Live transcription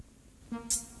Oh,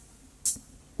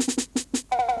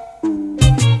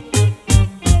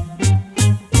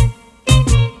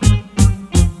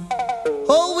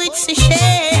 it's a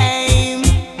shame.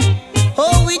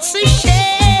 Oh, it's a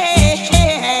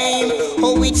shame.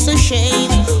 Oh, it's a shame.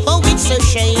 Oh, it's a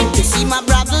shame to see my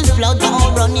brother's blood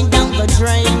all running down the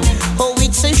drain. Oh,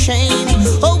 it's a shame.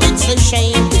 Oh, it's a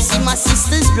shame to see my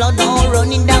sister's blood all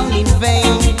running down in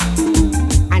vain.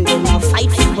 And them a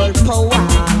fight for world power,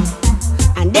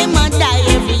 and them a die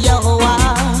every hour.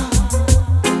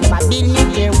 Them a build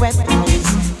nuclear weapons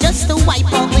just to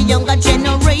wipe out the younger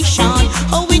generation.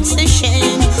 Oh, it's a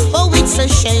shame. Oh, it's a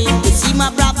shame to see my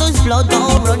brother's blood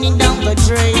all running down the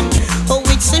drain. Oh,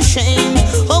 it's a shame.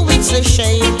 Oh, it's a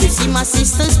shame to see my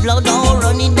sister's blood all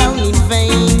running down in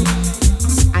vain.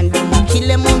 And them a kill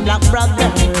them on black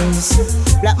brothers.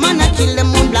 Black man a kill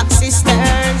them on black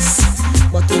sisters.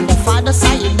 But in the father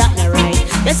side that not right.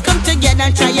 Let's come together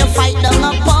and try and fight down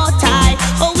apartheid.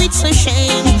 Oh, it's a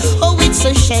shame. Oh, it's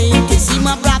a shame to see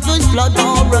my brother's blood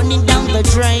all running down the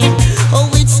drain. Oh,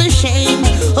 it's a shame.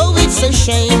 Oh, it's a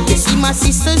shame to see my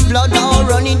sister's blood all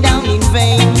running down in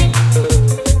vain.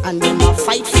 And them a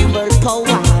fight for world power,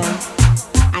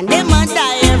 and them a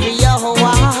die every hour.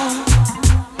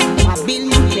 Them a build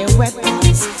nuclear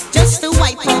weapons just to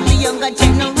wipe out the younger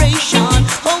generation.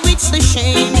 Oh, it's a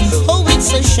shame. Oh,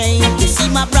 it's a shame to see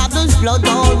my brother's blood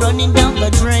all running down the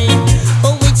drain.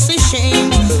 Oh, it's a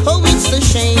shame. Oh, it's a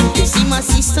shame to see my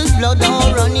sister's blood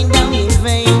all running down in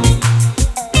vain.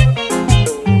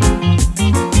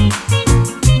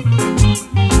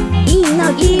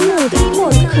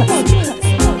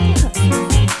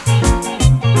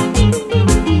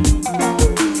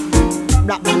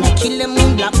 Black man a kill them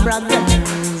on black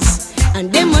brothers,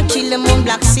 and them a kill them on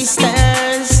black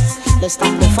sisters. Let's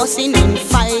stop the fussing and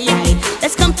fight.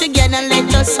 Let's come together and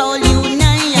let us all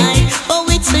unite. Oh,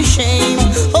 it's a shame.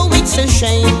 Oh, it's a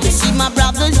shame to see my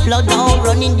brother's blood all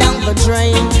running down the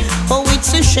drain. Oh,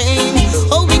 it's a shame.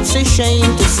 Oh, it's a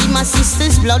shame to see my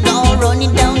sister's blood all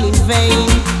running down in vain.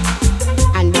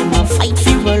 And them a fight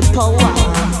for world power,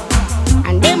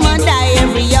 and them a die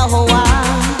every hour.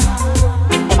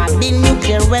 Them a build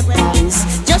nuclear weapons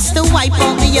just to wipe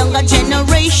out the younger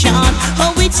generation.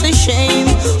 Oh, it's a shame.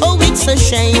 Oh, it's a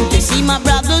shame to see my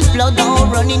brother's blood all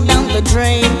running down the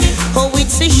drain. Oh,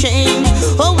 it's a shame.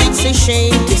 Oh, it's a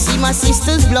shame to see my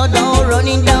sister's blood all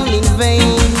running down in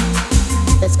vain.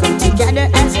 Let's come together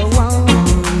as a one.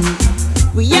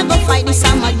 We ever fight this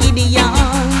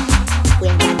Armageddon. We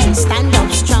got to stand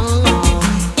up strong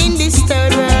in this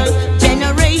third world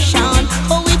generation.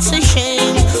 Oh, it's a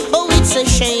shame. Oh, it's a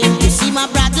shame to see my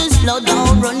brother's blood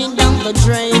all running down the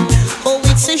drain. Oh,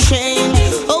 it's a shame.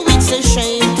 Oh, it's a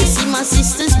shame to see my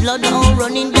sister's blood all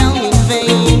running down in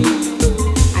vain.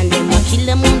 And them a kill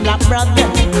them on black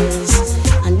brothers,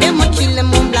 and them a kill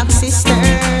them on black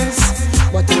sisters.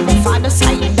 But in the father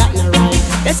side that not right.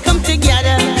 Let's come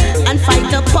together and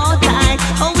fight apartheid.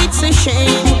 Oh, it's a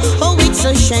shame. Oh, it's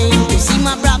a shame to see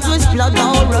my brother's blood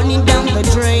all running down the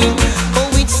drain. Oh,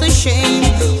 it's a shame.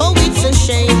 Oh, it's a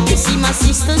shame to see my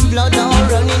sister's blood all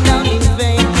running down in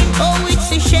vain. Oh, it's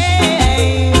a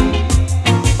shame.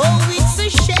 Oh, it's a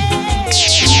shame.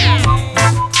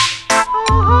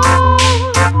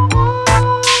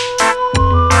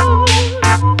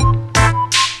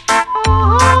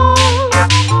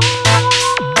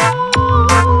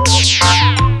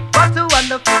 What a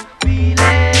wonderful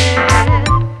feeling.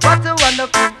 What a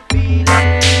wonderful feeling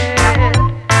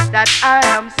that I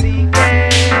am seeking.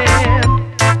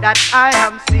 That I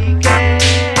am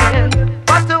seeking.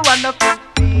 What a wonderful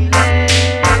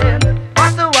feeling.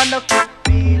 What a wonderful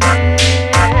feeling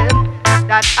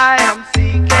that I am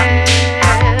seeking.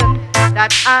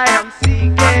 That I am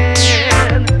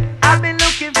seeking. I've been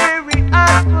looking very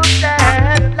hard for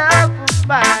that love of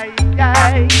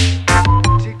mine.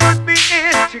 She could be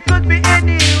it, she could be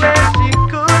anywhere, she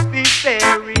could be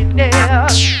very near.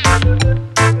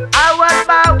 I want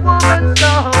my woman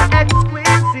so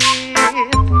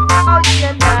exquisite, oh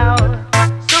yeah now,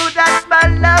 so that my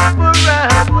love for her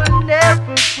will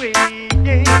never quit.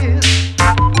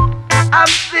 I'm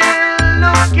still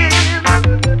looking,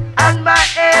 and my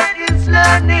head is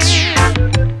learning,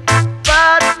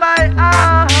 but my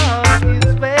heart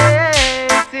is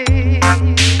waiting.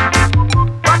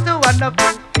 What a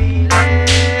wonderful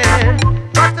feeling,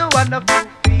 what a wonderful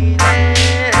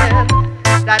feeling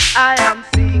that I am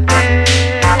seeking,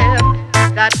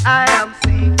 that I am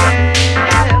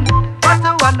seeking. What a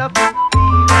wonderful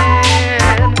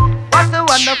feeling, what a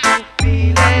wonderful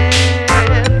feeling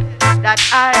that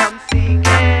I am seeking,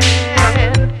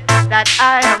 that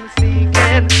I am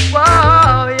seeking.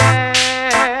 Whoa, yeah.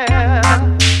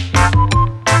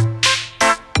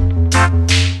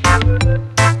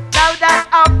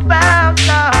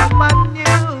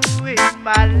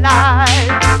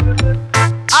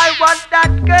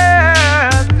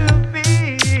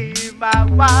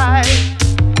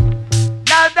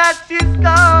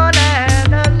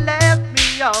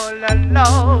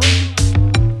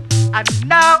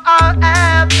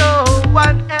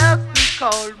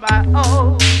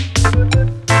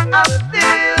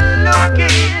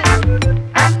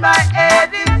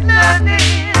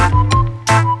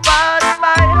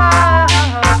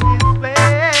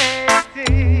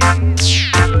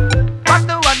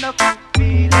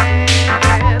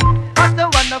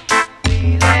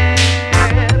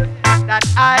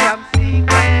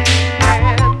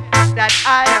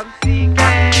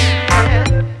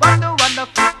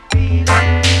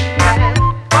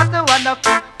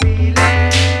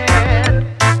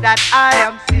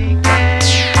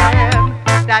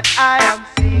 that I am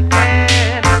seeking.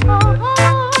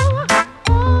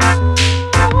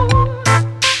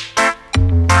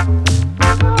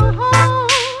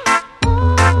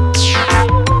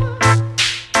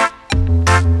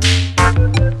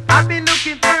 I've been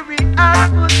looking very hard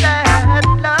for that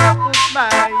love of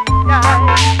mine.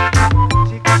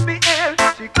 She could be here,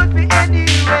 she could be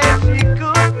anywhere, she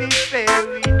could be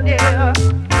very near.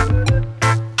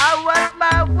 I want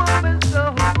my woman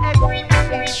so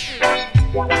exquisite.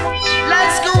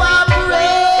 Let's cooperate,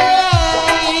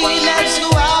 let's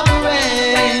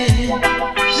cooperate,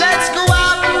 let's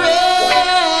cooperate.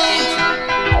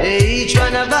 Each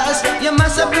one of us, you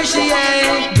must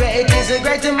appreciate. Great is a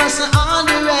great, you must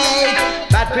underrate.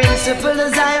 Bad principle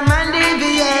is I man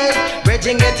deviate.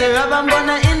 Bridging get to rub, I'm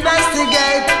gonna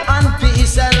investigate. On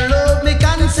peace and love, me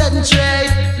concentrate.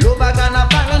 Love I gonna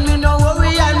find me, no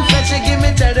worry and fetch. Give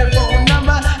me telephone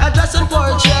number, address and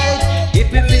portrait.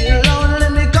 If you feel lonely,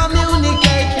 me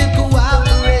communicate. We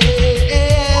cooperate.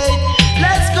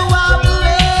 Let's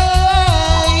cooperate.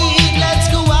 Let's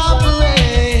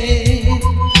cooperate.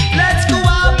 Let's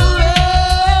cooperate.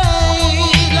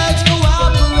 Let's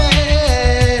cooperate.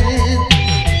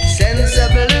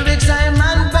 Sensible lyrics I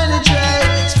man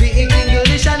penetrate. Speak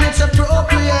English and it's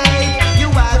appropriate. You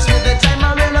ask me the time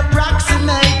I will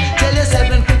approximate. Tell you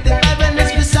 7:55 and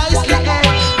it's precisely 8.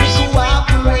 We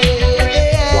cooperate.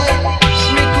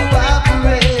 We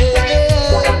cooperate.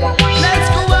 Let's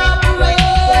cooperate.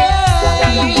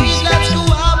 Let's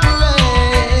cooperate.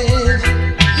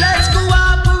 Let's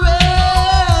cooperate.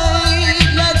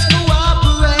 Let's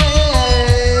cooperate.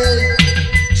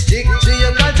 Stick to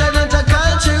your culture, not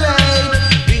acculturate.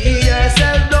 Be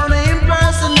yourself, don't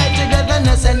impersonate.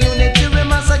 Togetherness and unity we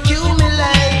must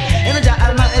accumulate. In the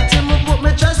Almighty, me put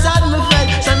me trust and me faith.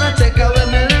 So not take away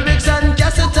my lyrics and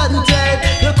cassette and tape.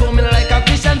 You come in like a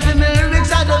fish and feel me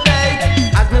lyrics are the bait.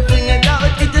 As me fling it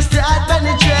out, it is start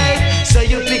penetrate. So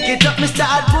you pick it up, me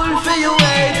start pull for you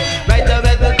weight. Right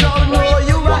away the crowd know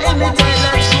you are imitate.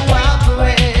 Let's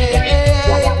cooperate.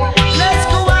 Let's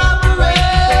cooperate.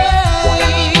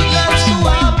 Let's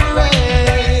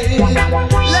cooperate.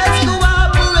 Let's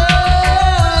cooperate.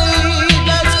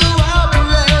 Let's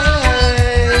cooperate.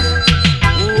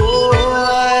 Oh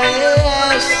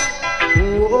yes.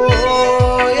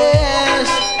 Oh yes.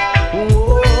 Oh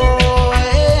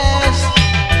yes.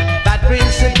 That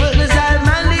principle is all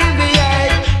man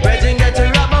deviate. Brethren get to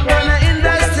rub, I'm gonna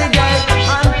investigate.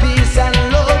 On peace and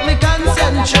love me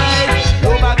concentrate.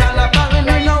 Love I gonna find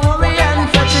me, no worry and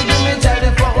fetch. Give me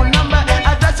telephone number,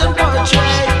 address and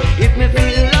portrait. If me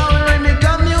feel lonely, me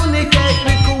communicate.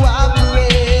 Me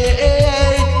cooperate.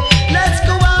 Let's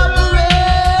cooperate.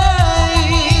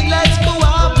 Let's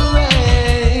cooperate.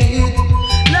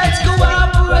 Let's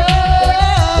cooperate.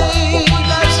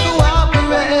 Let's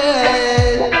cooperate.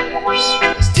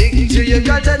 Stick to your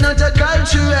culture, not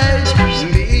acculturate.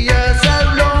 Be yourself,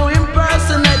 no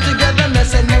impersonate.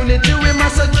 Togetherness and unity we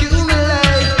must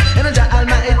accumulate. In the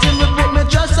Almighty, we put me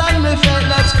trust and me faith.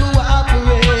 Let's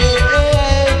cooperate.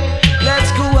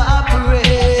 Let's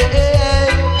cooperate.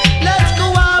 Let's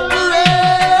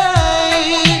cooperate.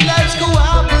 Let's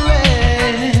cooperate.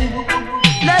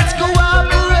 Let's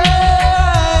cooperate.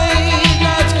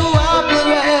 Let's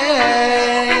cooperate.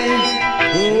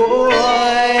 Oh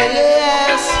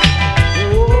yes.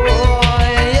 Oh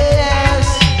yes.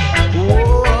 Oh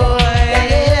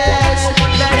yes.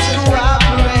 Let's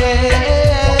cooperate.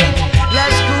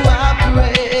 Let's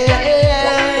cooperate.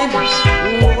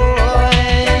 Oh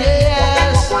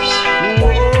yes.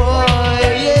 Oh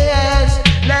yes.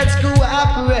 Let's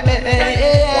cooperate.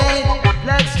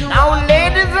 Let's Now,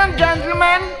 ladies and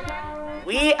gentlemen,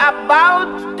 we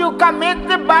about to commit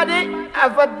the body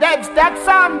of a dead stack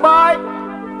sound boy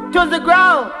to the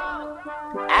ground.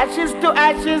 Ashes to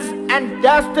ashes and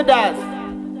dust to dust.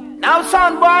 Now,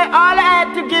 sound boy, all I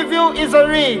had to give you is a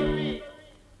ring.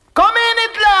 Come in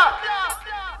it, love.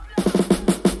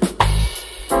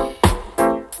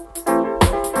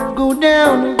 Go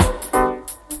down.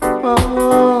 Oh.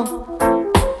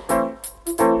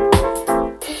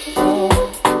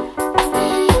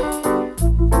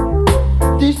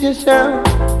 This is sound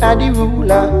of the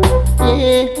ruler,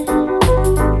 yeah.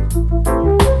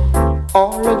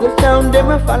 All of the sound them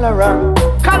a fall around.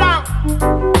 Come on.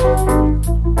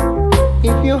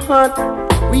 If you're hot,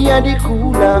 we are the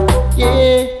cooler,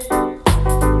 yeah.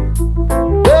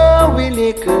 Oh, we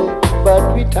liquor,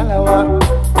 but we talawa.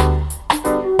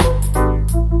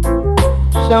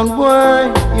 Sound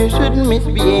boy, you shouldn't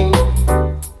misbehave.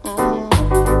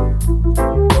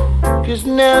 Cause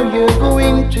now you're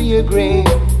going to your grave.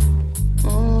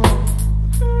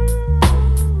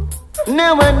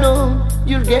 Now I know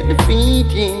you'll get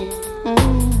defeated.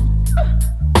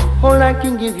 All I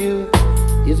can give you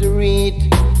is a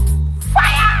reed.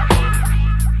 Fire!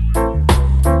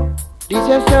 This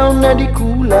is sound of the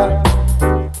cooler.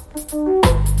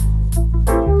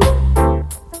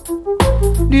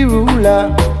 The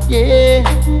ruler, yeah.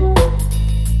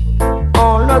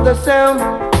 All of the sound,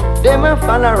 they may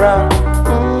fall around.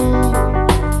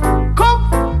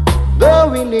 Come, though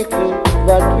we little,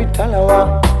 but we tell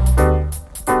our.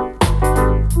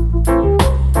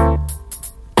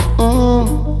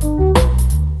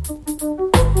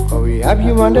 Oh, we have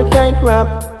you on the tight wrap,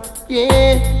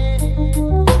 yeah.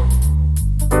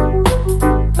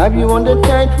 Have you on the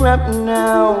tight wrap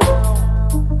now?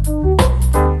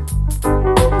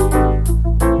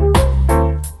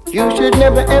 You should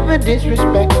never ever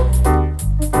disrespect,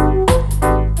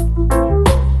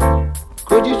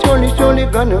 'cause you surely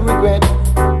gonna regret.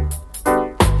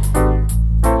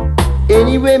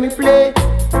 Anyway me play,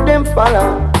 them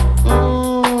follow.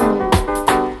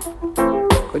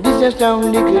 'Cause this just sound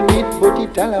little bit, but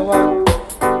it all I want.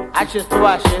 Ashes to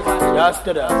ashes, dust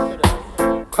to dust.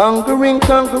 Conquering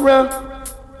conqueror,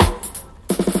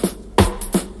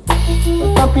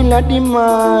 popular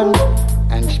demand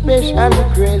and special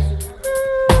request.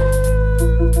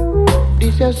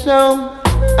 This is sound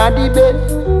at the best.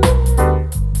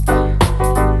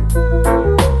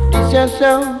 This is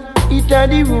sound, it are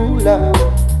the ruler.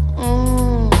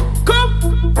 Come,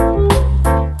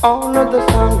 all of the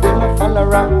sound they may fall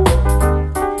around.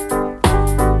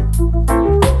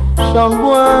 Some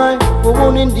boy who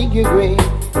won't dig your grave.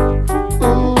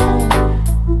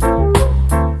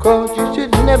 'Cause you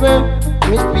should never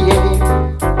misbehave.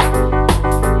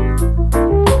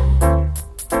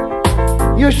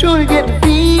 You sure get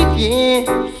defeated, yeah.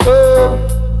 So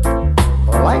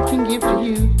all I can give to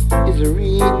you is a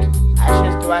reed.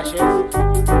 Ashes to ashes,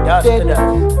 dust to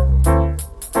dust.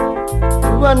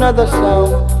 To another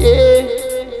sound, yeah.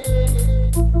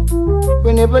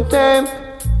 Whenever time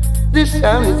this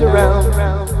sound is around.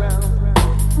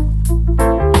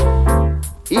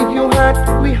 If you hot,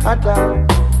 we hotter.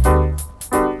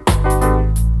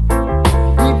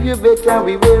 If you better,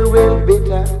 we well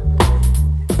better.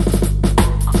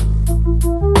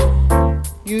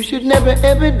 You should never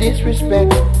ever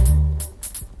disrespect.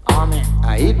 Amen.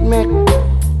 It make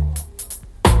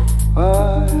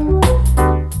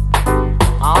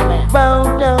Amen.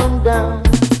 bow down.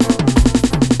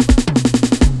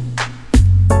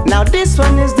 Now this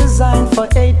one is designed for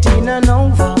 18 and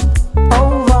over.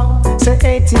 Say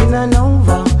 18 and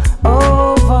over.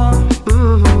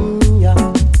 Yeah.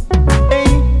 Hey,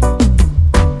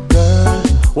 girl,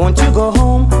 won't you go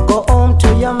home to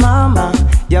your mama?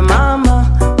 Your mama,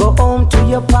 go home to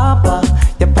your papa.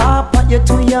 Your papa, you're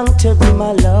too young to be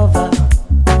my lover.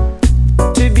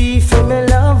 To be for my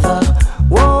lover.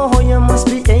 Whoa, you must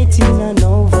be 18 and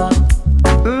over.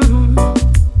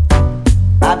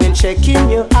 I've been checking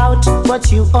you out,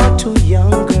 but you are too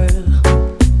young, girl.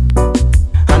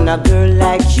 And a girl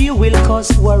like you will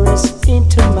cause worries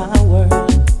into my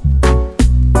world.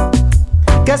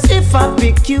 'Cause if I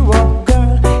pick you up,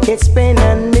 girl, it's pain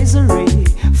and misery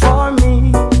for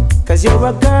me. 'Cause you're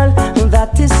a girl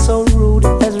that is so rude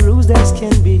as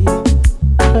can be.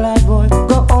 Like boy,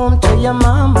 go home to your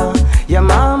mama. Your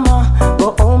mama,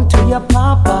 go home to your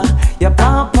papa. Your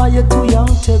papa, you're too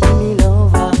young to be me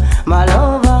lover. My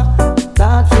lover,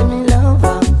 not for me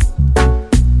lover.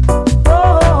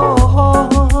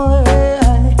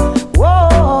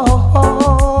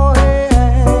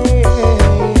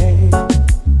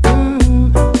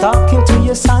 Talking to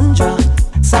your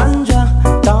Sandra,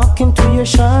 talking to your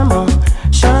Sherma,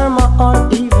 or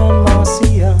even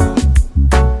Marcia.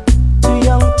 Too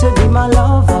young to be my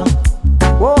lover.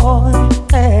 Whoa,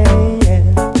 hey, yeah.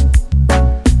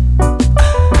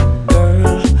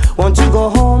 Girl, won't you go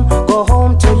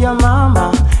home to your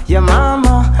mama? Your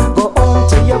mama, go home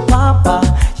to your papa.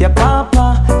 Your papa,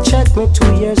 check me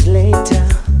 2 years later.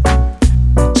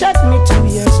 Check me 2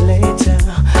 years later.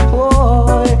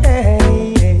 Whoa,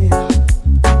 hey, yeah.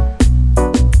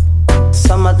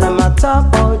 Some of them are talk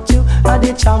about you are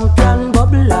the champion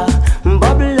bubbler.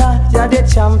 You're the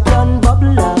champion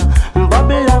bubbler.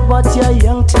 But you're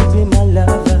young to be my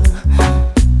lover.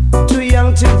 Too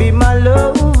young to be my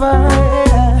lover.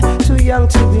 Yeah. Too young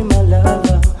to be my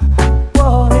lover.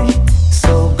 Boy,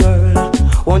 so girl,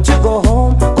 won't you go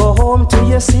home to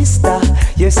your sister?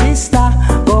 Your sister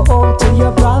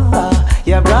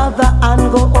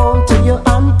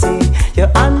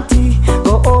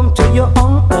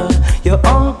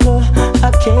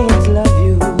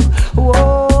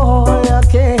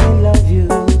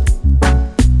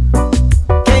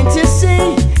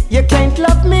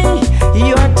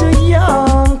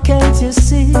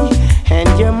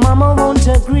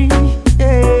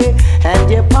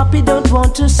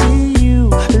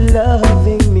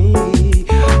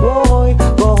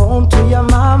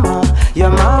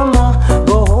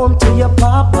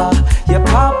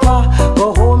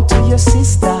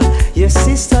sister. Your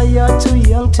sister, you're too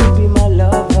young to be my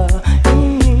lover.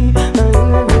 Be my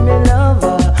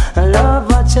lover.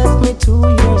 Lover, check me 2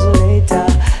 years later.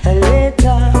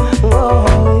 Later, oh,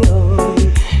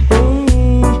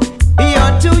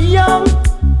 you're too young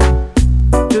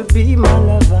to be my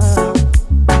lover.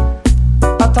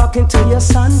 I'm talking to your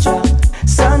Sandra,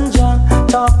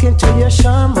 talking to your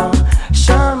Sharma,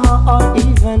 or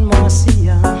even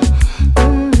Marcia.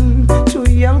 Too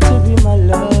young to be my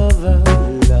lover,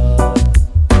 Lord.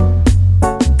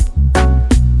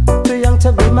 Too young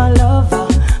to be my lover,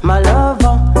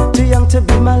 too young to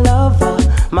be my lover,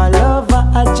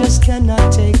 I just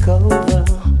cannot take over.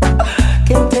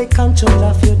 Can't take control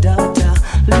of your daughter,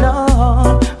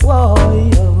 Lord. Whoa,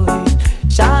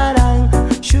 Shadang,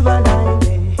 Shubadang.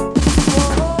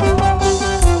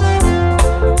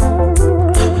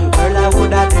 Girl, I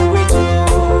woulda do with you.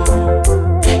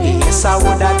 Yes, I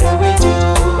woulda do with you.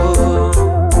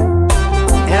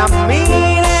 And I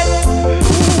mean it.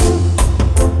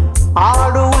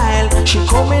 All the while she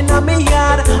coming on me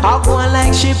yard, I go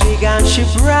like she big and she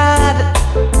broad.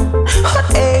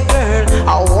 Hey girl,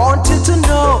 I want you to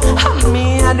know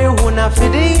me and the owner for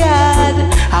the yard.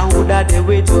 I woulda do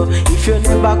with you if you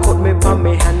never cut me from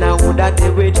me hand. I woulda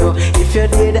do with you if you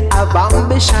did have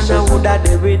ambition. I woulda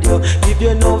do with you give you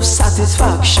enough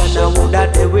satisfaction. I woulda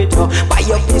do with you buy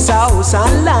your piece of house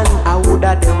and land. I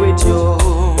woulda do with you.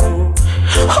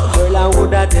 Oh girl, I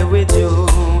woulda do with you.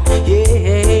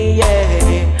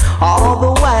 Yeah. All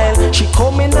the while she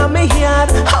coming on me yard,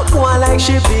 I go like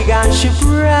she big and she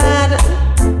broad.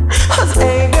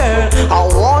 Hey girl, I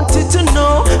want you to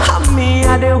know me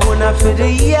and the owner for the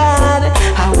yard.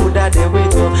 I woulda do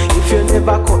with you if you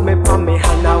never cut me from me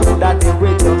hand. I woulda do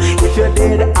with you if you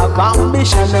did have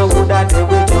ambition. I woulda do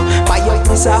with you buy your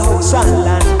piece of house and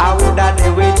land. I woulda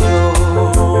do with you,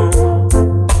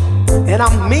 and I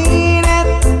mean it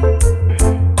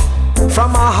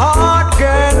from my heart,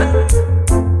 girl.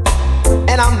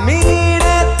 And I mean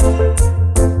it.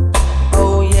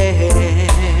 Oh yeah.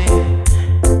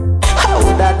 I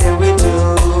woulda do with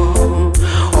you.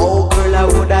 Oh girl, I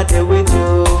woulda do with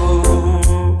you.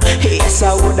 Yes, I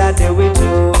woulda do with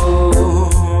you.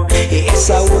 Yes,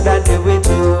 I woulda do with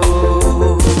you.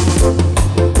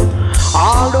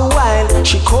 All the while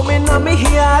she coming on me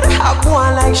yard, I go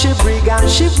on like she big and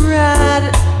she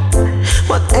broad.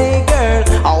 But hey girl,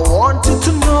 I want you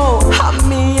to know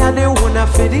me and the owner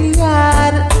for the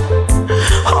yard.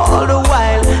 All the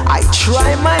while I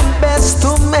try my best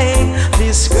to make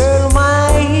this girl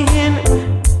mine.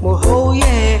 Oh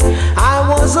yeah, I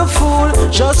was a fool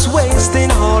just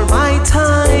wasting all my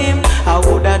time. I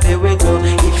woulda do with you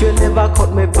if you never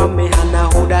cut me from me hand. I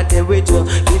woulda do with you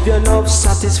give you enough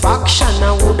satisfaction.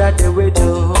 I woulda do with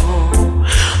you.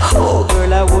 Oh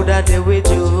girl, I woulda do with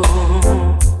you.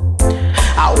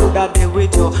 I woulda do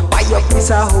with you buy your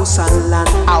piece of house and land.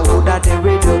 I woulda do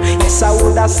with you. Yes, I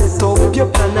woulda set up your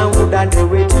plan. I woulda do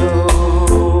with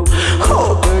you.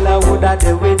 Oh girl, I woulda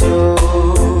do with you.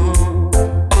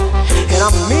 And I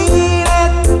mean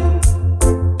it.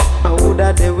 I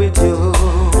woulda do with you.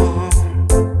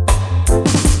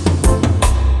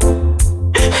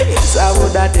 Yes, I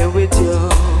woulda do with you,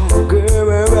 girl.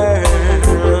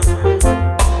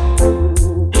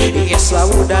 Yes, I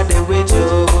woulda do with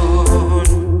you.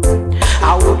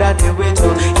 I woulda do with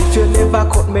you if you never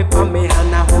cut me from me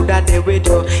hand. I woulda do with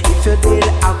you if you did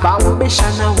have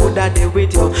ambition. I woulda do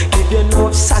with you give you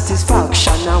enough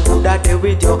satisfaction. I woulda do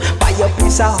with you buy your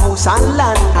piece of house and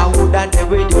land. I woulda do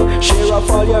with you share up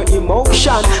all your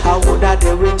emotion. I woulda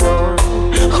do with you.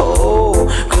 Oh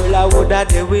girl, I woulda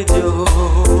do with you.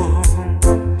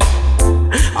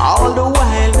 All the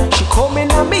while she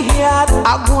coming on me yard,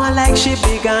 I go on like she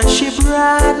big and she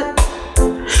broad.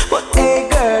 But hey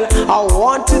girl, I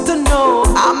want you to know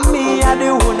me and the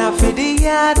owner for the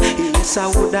yard. Yes, I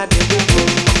woulda do with you.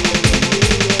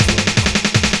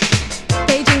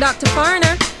 Paging Dr.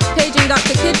 Farner, paging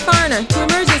Dr. Kid Farner. To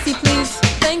emergency, please.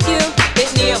 Thank you.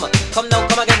 Big name, come now,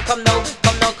 come again, come now,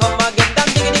 come now, come again. Damn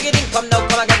diggy diggy ding, come now,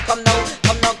 come again, come now,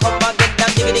 come now, come again.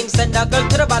 Damn diggy ding, send a girl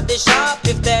to the body shop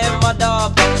if them mother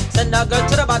up. Send a girl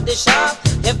to the body shop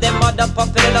if them mother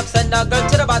pump it up. Send a girl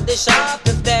to the body shop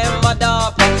if them mother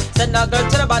up. Send a girl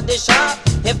to the body shop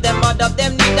if them mother up.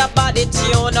 Them need a body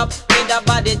tune up, need a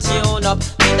body tune up,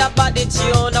 need a body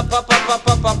tune up, up, up, up,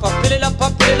 up, up, up, fill it up,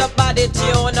 body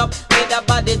tune up, need a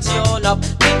body tune up,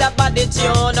 need a body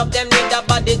tune up. Them need a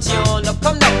body tune up.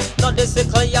 Come now, now this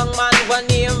little young man when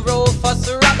him Rufus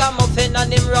ragamuffin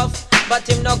and him rough, but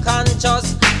him no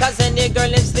conscious. Cause any girl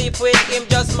him sleep with him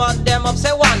just mud them up.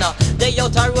 Say wanna, they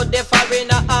out a road they far in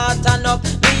a heart and up.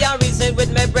 Me a reason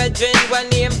with my brethren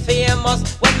when him famous.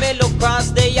 When me look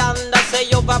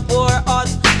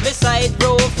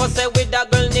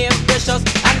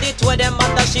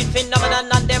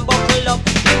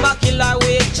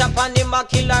him a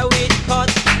killer with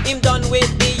cut. Him done with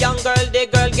the young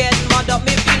girl get mad up.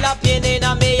 Me feel a pain in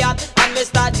a me heart and me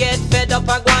start get fed up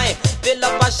a gwine. Fill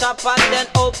up a shop and then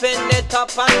open it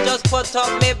up and just put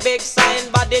up me big sign.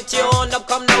 Body tune up,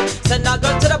 come now. Send a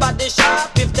girl to the body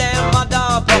shop if them mad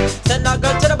up. Send a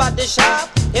girl to the body shop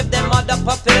if them mad up.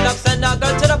 Fill it up. Send a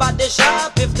girl to the body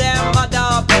shop if them mad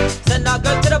up. Send a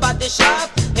girl to the body shop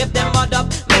if them mad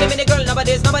up. Many girl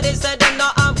nowadays said them no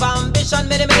have ambition.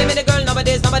 Many girl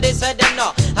nowadays said them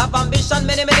no have ambition.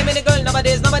 Many girl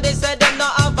nowadays said them no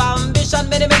have ambition.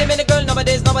 Many girl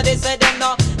nowadays said them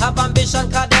no have ambition.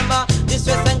 Cause them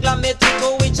distress and calamity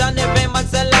to which and every man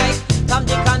say like Tom,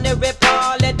 Dick and Harry,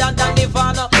 Paul, and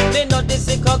Nirvana. Me know this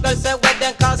girl say where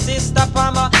them call Sister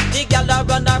Palmer. The girl a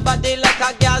run her body like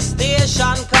a gas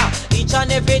station car. Each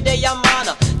and every day a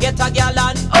man get a girl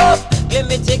and up.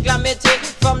 Glimity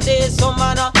from this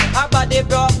woman. Her body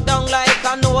broke down like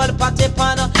an old patty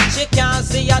pan. She can't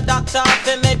see a doctor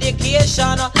for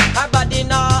medication. Her body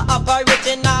not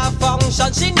operating, not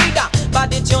function. She need a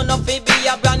body tune up to be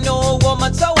a brand new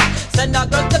woman. So send a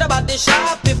girl to the body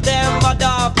shop if them mud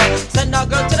up. Send a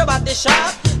girl to the body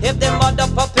shop if them mud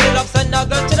up. Fill up. Send a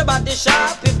girl to the body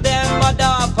shop if them mud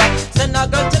up. Send a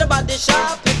girl to the body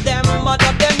shop if them mud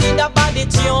up. Them need a body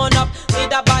tune up.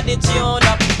 Need a body tune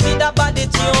up. Need a body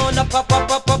tune up. Pop.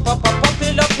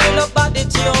 Fill up body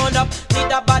tune up.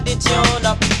 Need a body tune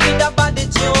up. Need a body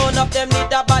tune up. Them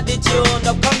need a body tune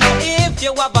up. Come now, if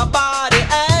you have a body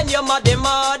and you're muddy,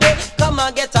 come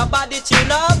and get a body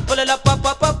tune up. Pull it up.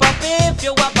 If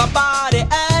you have a body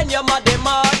and you're muddy,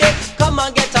 come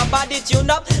and get a body tune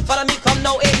up. Follow me, come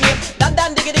now, hit me.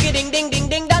 Dan diggy ding ding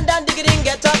ding. Dan diggy ding,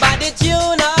 get a body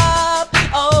tune up.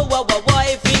 Oh,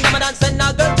 if you never done, send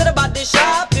a girl to the body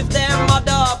shop if they're mud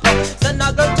up. Send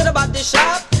a girl to the body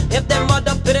shop if they're mud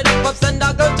up. Put it up. Send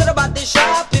a girl to the body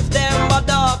shop if they're mud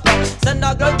up. Send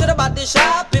a girl to the body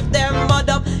shop if they're mud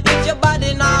up. If your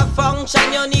body not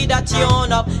function, you need a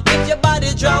tune up. If your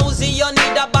body drowsy, you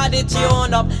need a body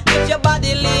tune up. If your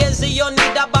body lazy, you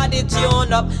need a body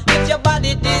tune up. If your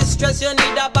body distressed, you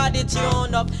need a body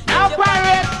tune up. Now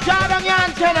pirates, turn on your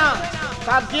antenna.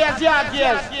 Cause yes.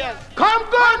 Come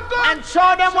good and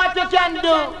show them what you can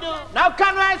do. Now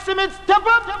can I see me step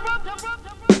up?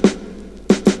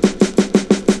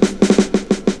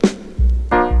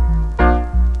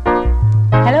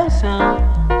 Hello, sound.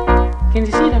 Can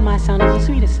you see that my sound is the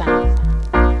sweetest sound?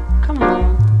 Come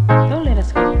on, don't let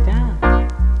us get it down.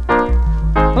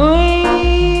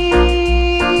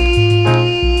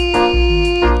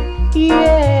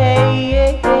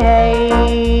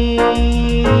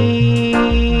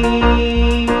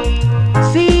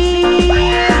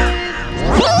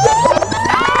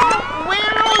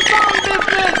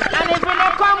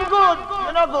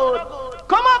 Good.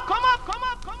 Come up.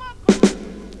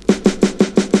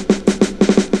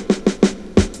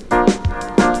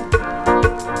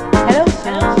 Hello,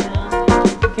 sound.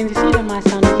 Can you see that my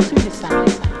sound is the sweetest sound?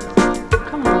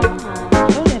 Come on,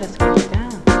 don't let us get it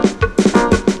down.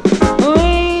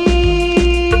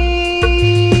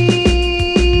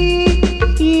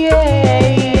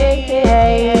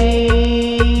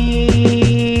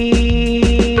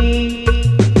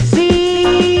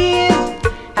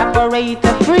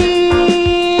 Operator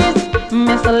freeze,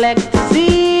 select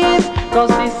disease. Cause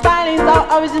this style is our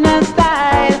original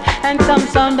style. And some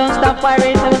sound don't stop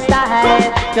worrying our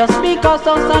style. Just because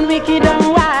some sound wicked and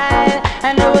wild.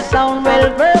 And our sound well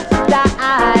versatile.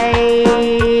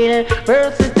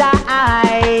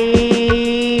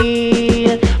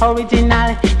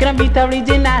 Original, gonna beat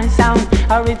original sound.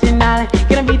 Original,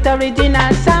 gonna beat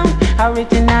original sound.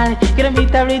 Original, gonna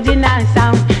beat original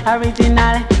sound.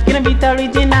 Original, gonna beat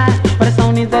original. But the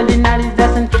sound is original, it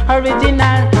doesn't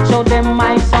original. Show them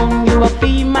my sound, you a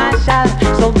female shall.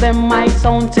 Show them my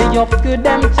sound, say you good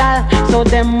them child. Show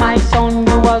them my sound,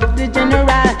 you are the general.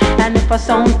 And if a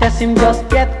sound test him, just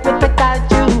get with the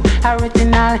culture.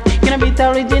 Original, gonna beat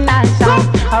original sound.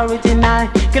 Original,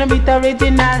 gonna beat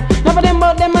original. None of them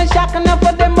but them a shock, and none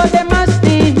of them but them a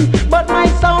sting. But my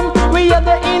sound, we are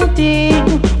the in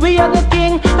thing. We are the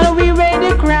king, and we wear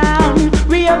the crown.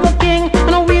 We are the king,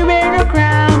 and we wear the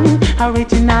crown.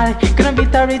 Original, gonna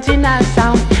beat original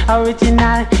sound.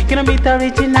 Original, gonna beat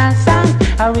original sound.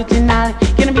 Original,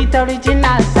 gonna beat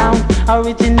original sound.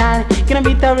 Original, gonna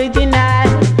beat original.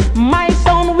 My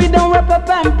sound, we don't rap up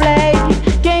and play.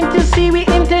 Came to see we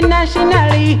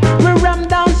internationally. We ram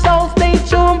down South State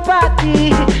Tune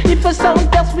Party. If a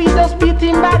sound test, we just beat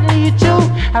him badly too.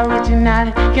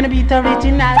 Original, gonna beat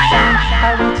original sound.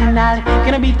 Original,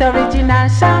 gonna beat original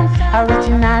sound.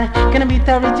 Original, gonna beat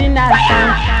original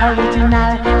sound.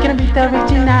 Original, gonna beat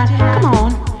original. Come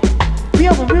on, we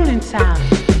overruling sound.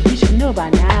 You should know by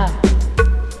now.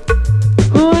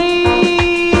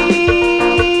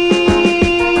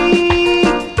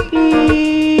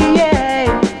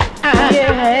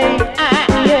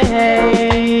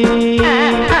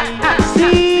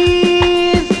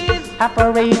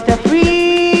 Operator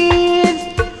freeze.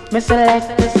 Me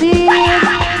select the seeds,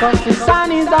 cause the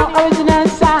sound is the original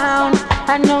sound,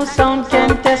 and no sound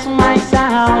can test my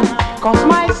sound, cause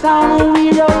my sound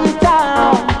we roll it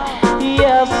down.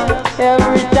 Yes,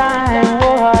 every time,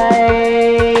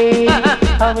 boy.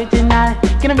 Original,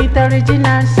 gonna be the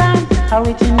original sound.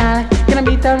 Original, gonna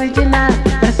be the original.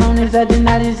 The sound is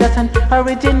original, is just an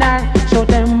original. Show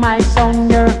them my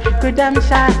sound, your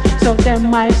credential. Show them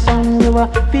my sound, you will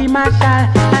be my child.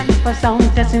 And for sound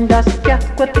testing, just get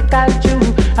what they call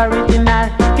true. Original,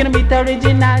 gonna be the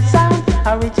original sound.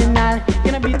 Original,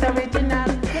 gonna be the original.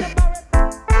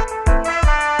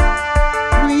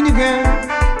 Greedy girl,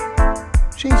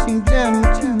 chasing down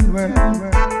to her love.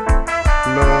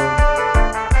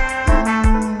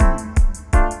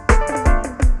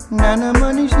 Nana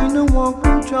money, she no walk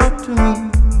and talk to me.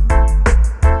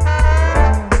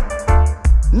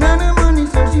 Nana money,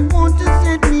 so she want to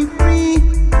set me free.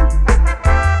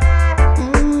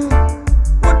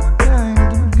 What kind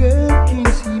of girl can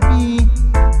she be?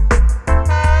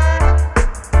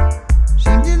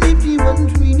 Seems as if she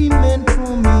wasn't really meant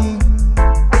for me.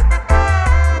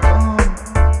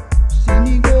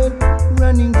 Cindy girl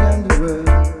running down the road.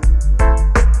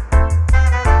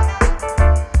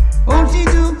 All she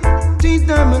do, chase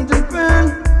diamonds and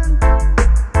pearls.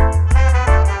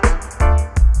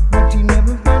 But she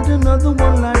never found another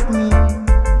one like me.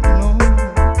 No.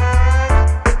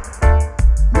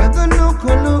 Whether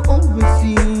local or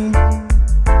overseas.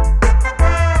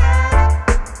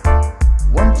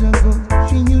 Once ago,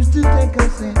 she used to take a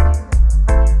set.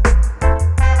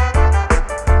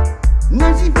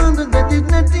 Now she found out that there's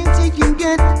nothing she can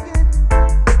get.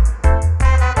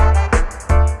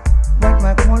 But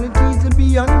my qualities are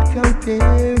beyond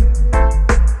compare.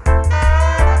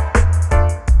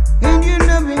 And your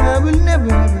loving I will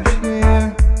never ever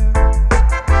share.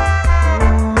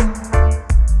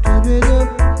 Tub it up,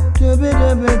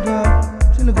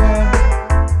 to the ground.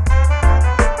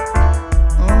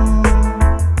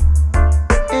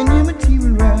 And your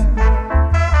material right.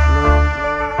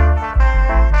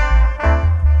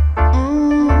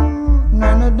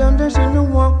 Nana done that, she no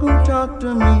walk and talk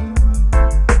to me.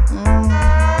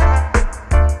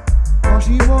 Cause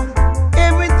she want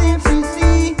everything she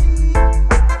see.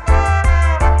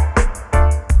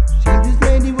 See, this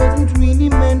lady wasn't really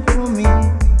meant for me.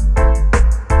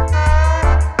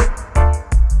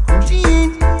 Cause she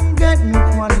ain't got no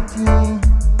quality.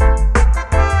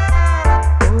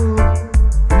 Oh,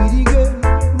 pretty girl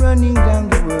running down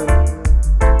the road.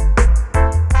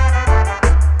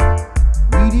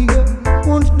 Pretty girl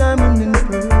wants diamond and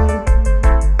pearl.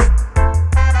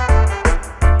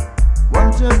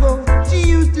 Once ago, she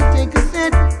used to take a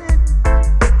set.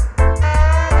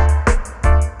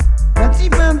 But she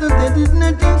found out that there's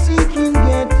nothing she can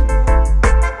get.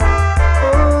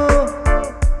 Oh,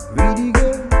 pretty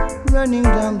girl running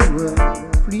down the road.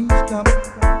 Please stop.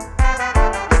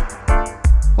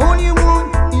 All you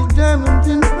want is diamonds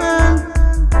and pearls.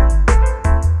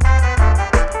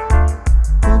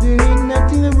 So there ain't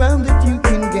nothing around that you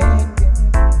can get.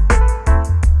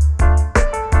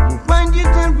 You find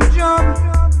yourself a job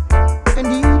and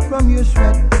eat from your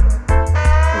sweat.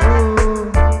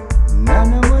 Oh,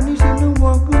 Nana money, she no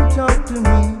walk and talk to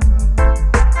me.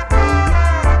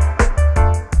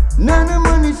 Nana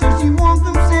money, so she want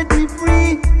them set me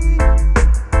free.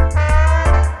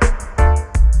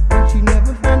 But she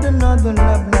never found another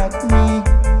love like me.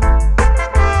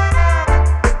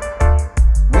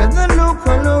 Whether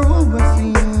local or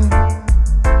overseas.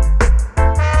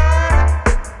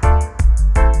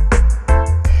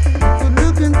 If you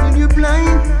look until you're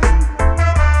blind,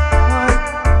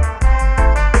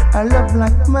 a love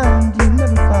like mine.